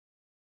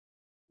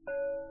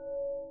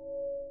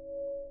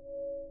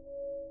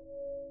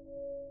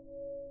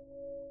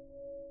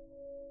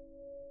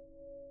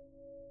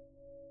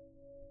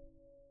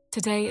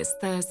Today is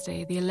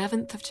Thursday, the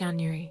 11th of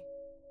January,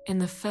 in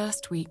the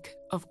first week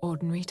of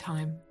Ordinary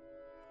Time.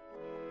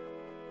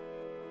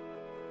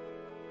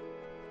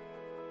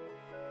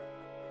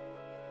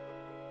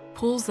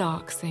 Paul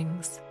Zark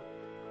sings,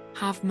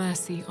 "Have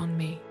mercy on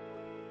me."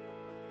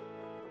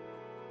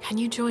 Can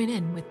you join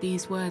in with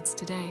these words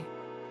today?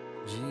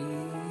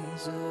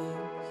 Jesus,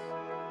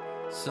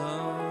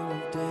 Son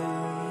of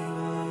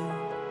David,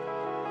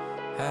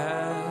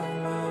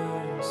 have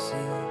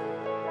mercy,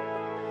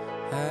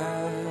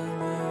 have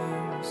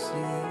mercy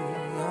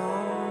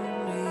on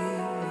me.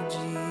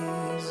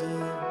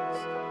 Jesus,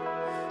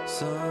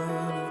 Son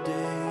of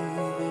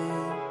David,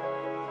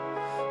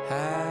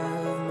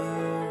 have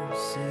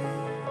mercy,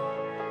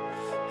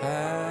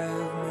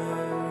 have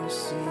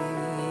mercy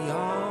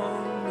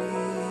on me.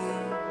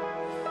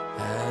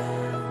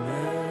 Have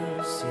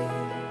mercy,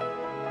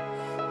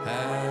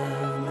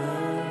 have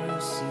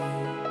mercy,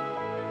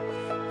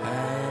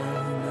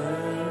 have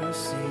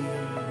mercy,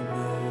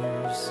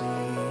 mercy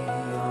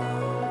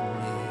on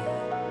me.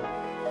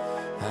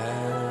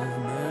 Have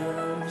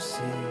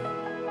mercy,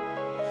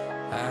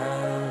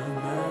 have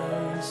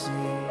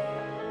mercy,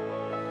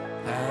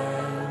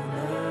 have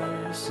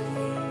mercy,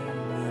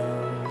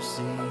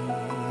 mercy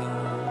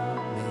on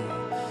me.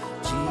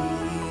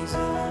 Jesus,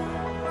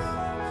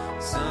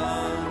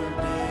 Son of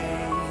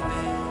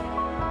David,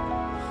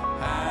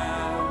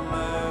 have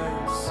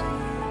mercy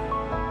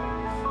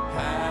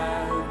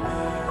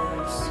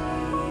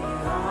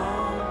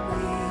on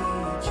me.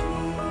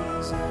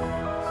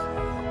 Jesus,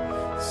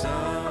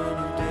 Son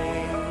of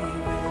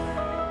David,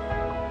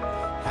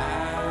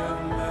 have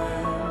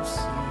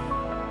mercy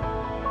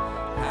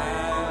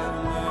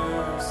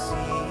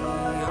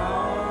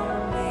on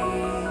me.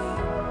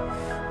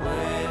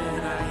 When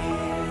I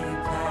hear you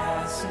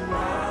passing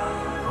by,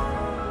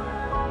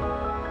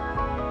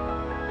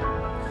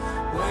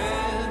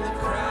 when the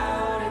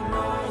crowd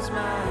ignores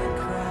my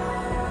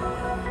cry,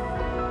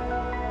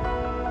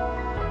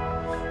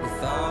 with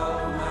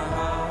all my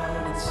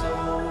heart and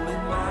soul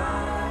and mind,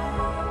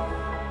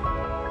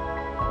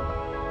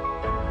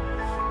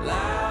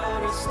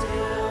 louder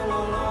still,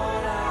 oh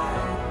Lord, I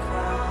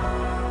cry.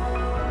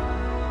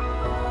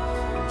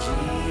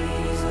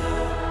 Jesus,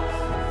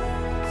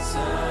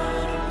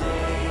 Son of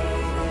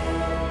David,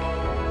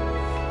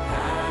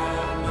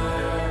 have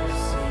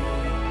mercy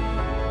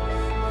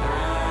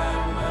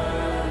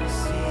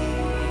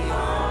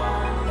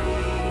on me.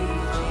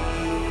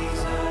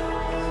 Jesus,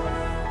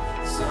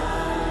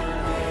 Son of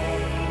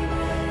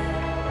David,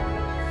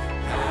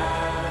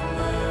 have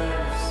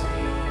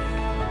mercy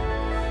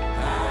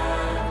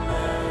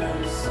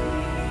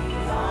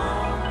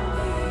on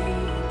me.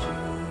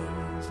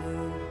 Jesus.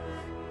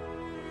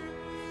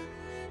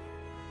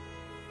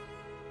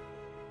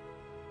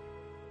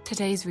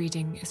 Today's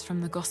reading is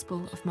from the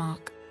Gospel of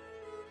Mark.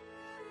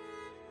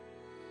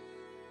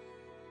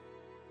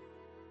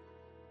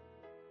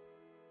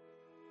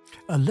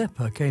 A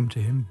leper came to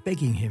him,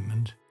 begging him,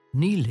 and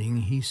kneeling,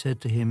 he said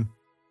to him,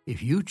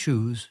 "If you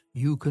choose,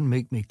 you can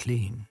make me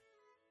clean."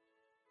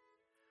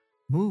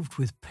 Moved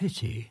with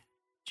pity,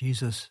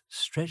 Jesus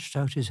stretched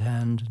out his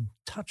hand and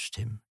touched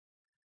him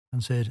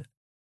and said,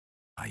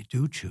 "I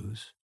do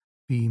choose.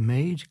 Be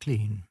made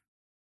clean."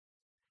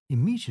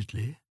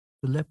 Immediately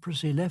the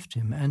leprosy left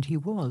him, and he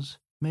was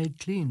made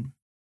clean.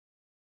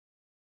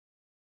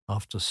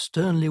 After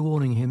sternly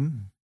warning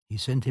him, he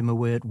sent him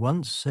away at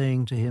once,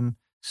 saying to him,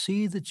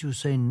 "See that you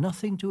say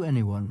nothing to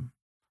anyone,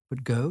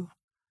 but go,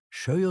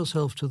 show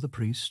yourself to the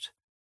priest,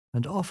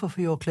 and offer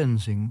for your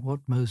cleansing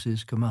what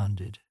Moses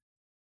commanded,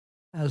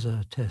 as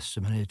a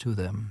testimony to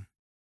them."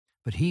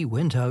 But he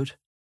went out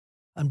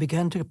and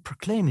began to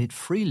proclaim it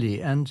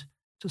freely and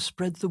to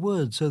spread the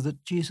word, so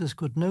that Jesus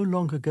could no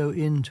longer go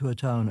into a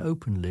town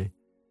openly,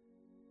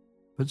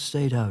 but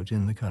stayed out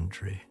in the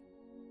country.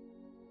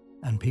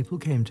 And people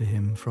came to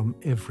him from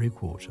every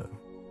quarter.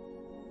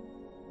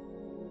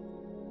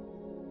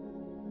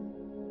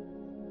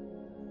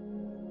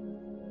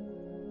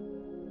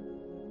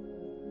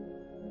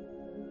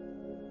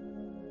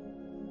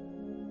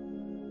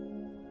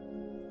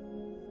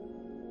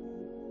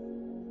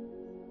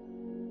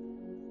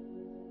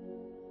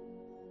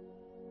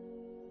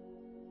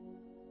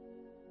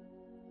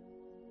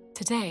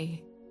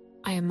 Today,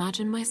 I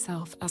imagine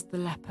myself as the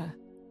leper,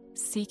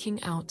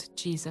 seeking out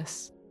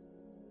Jesus.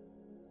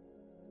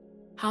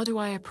 How do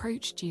I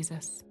approach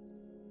Jesus?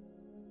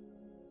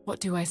 What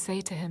do I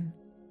say to him?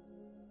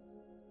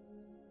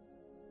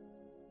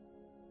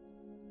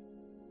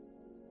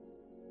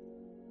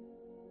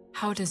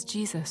 How does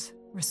Jesus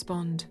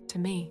respond to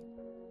me?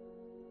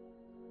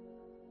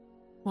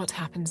 What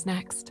happens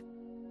next?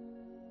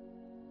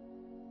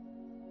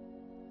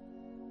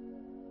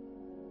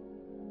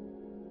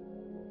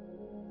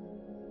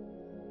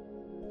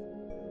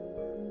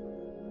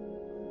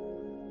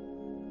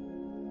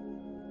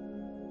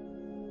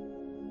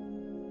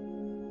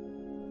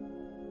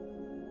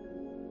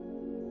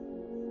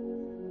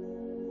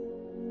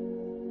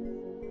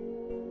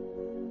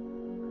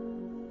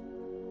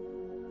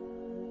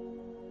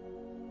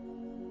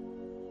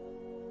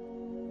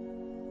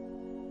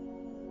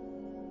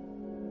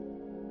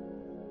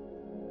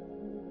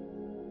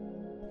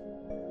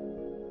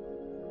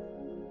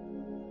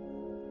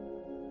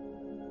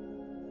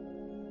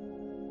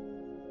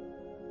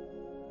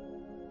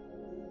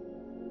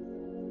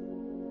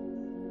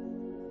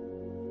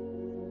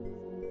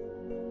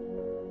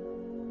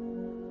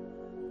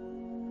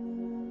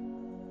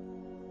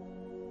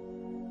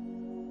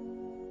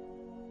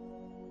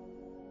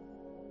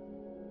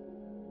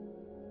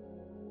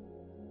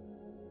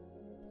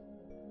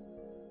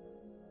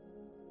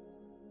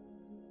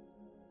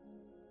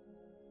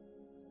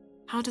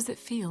 How does it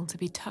feel to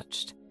be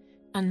touched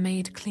and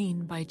made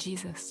clean by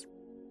Jesus?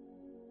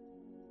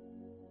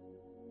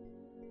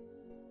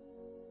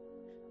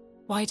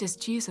 Why does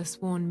Jesus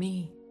warn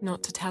me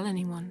not to tell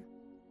anyone?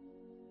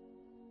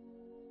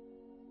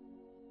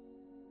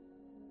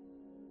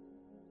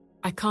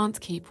 I can't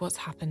keep what's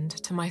happened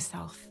to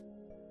myself.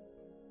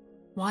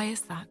 Why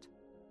is that?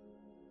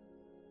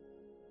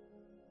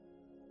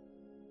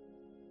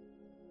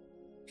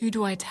 Who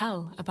do I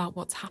tell about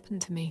what's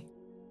happened to me?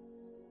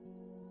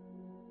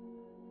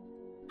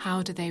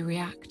 How do they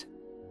react?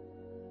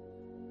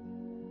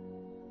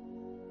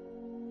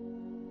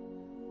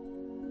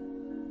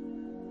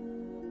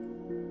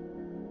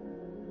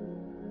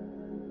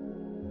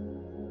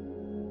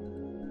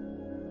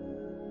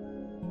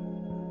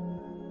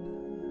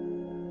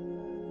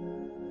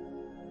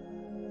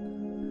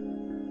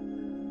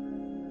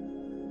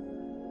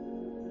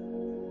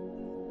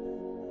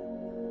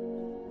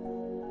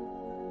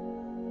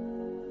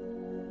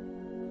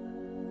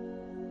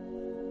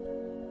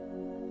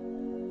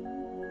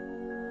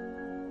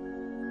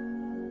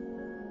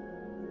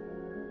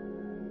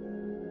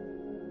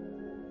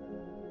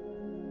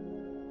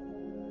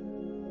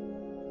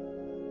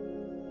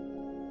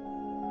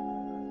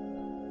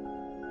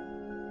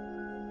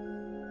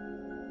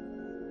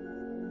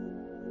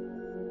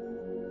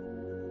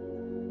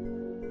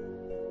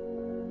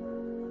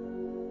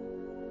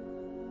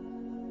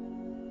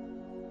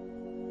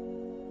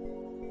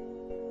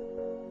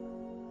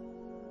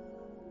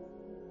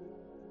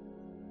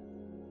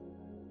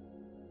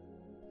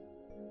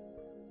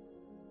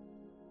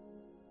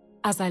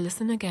 As I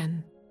listen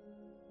again,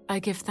 I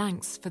give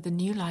thanks for the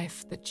new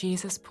life that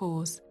Jesus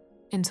pours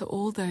into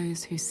all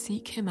those who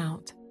seek him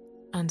out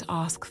and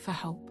ask for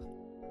help.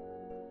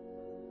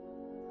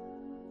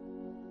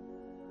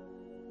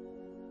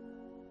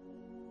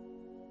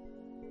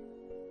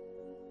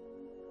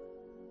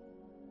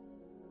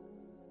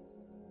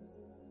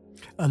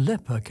 A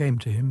leper came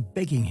to him,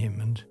 begging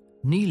him, and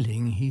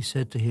kneeling, he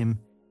said to him,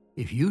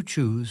 "If you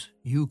choose,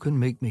 you can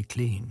make me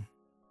clean."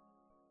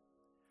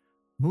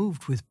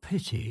 Moved with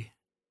pity,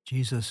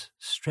 Jesus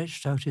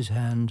stretched out his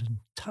hand and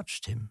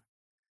touched him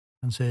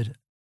and said,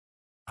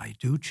 "I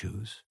do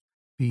choose.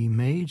 Be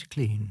made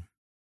clean."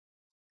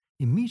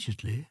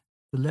 Immediately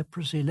the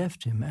leprosy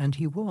left him, and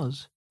he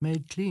was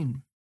made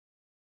clean.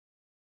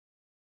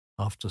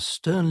 After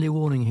sternly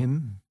warning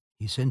him,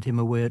 he sent him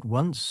away at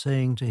once,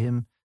 saying to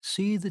him,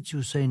 "See that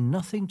you say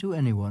nothing to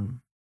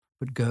anyone,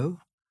 but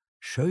go,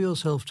 show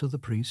yourself to the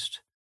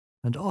priest,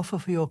 and offer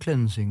for your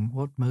cleansing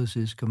what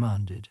Moses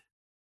commanded,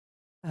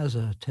 as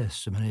a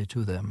testimony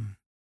to them."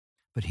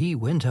 But he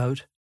went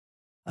out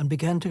and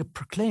began to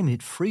proclaim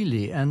it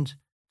freely and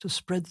to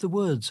spread the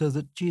word, so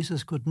that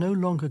Jesus could no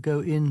longer go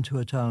into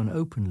a town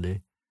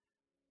openly,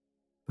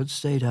 but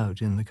stayed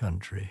out in the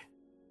country.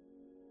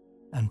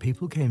 And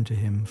people came to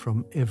him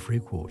from every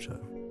quarter.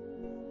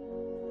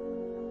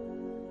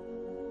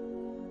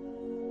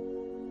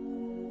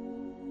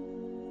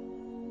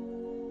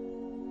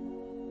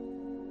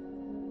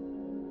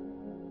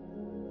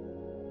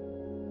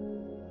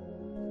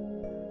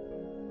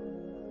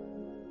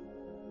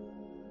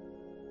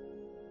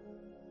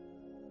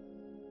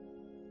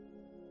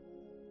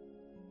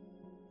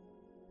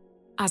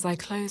 As I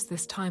close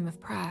this time of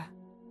prayer,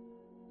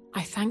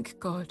 I thank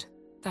God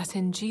that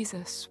in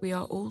Jesus we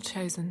are all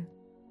chosen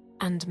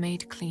and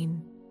made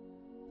clean.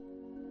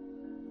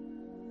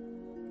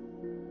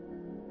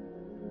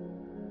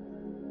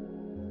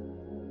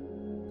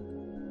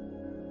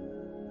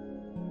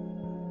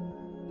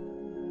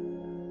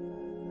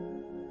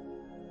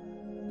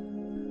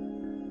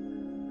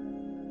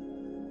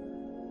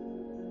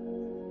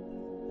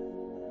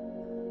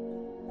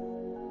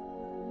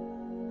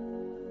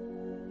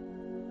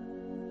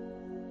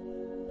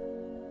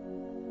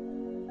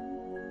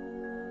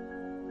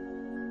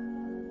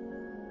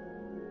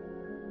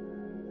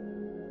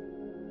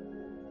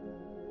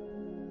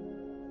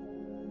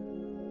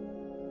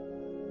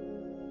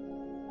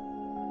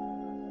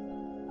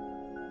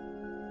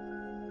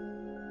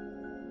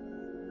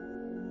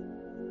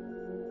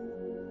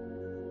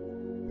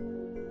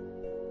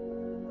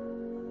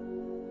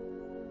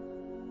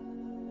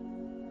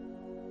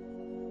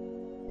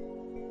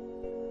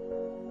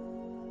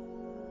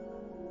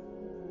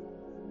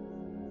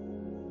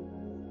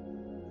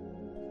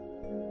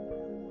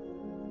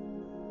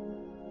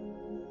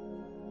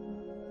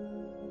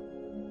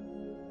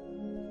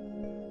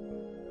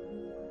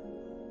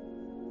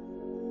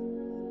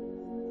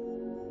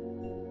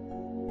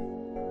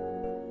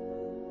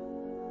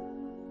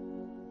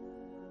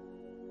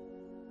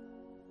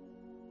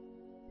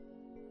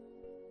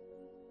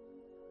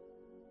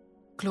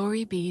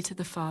 Glory be to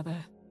the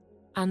Father,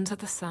 and to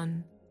the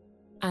Son,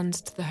 and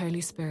to the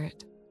Holy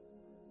Spirit.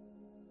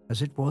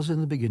 As it was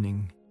in the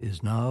beginning,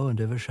 is now,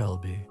 and ever shall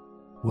be,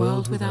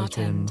 World without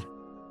end.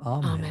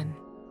 Amen. Amen.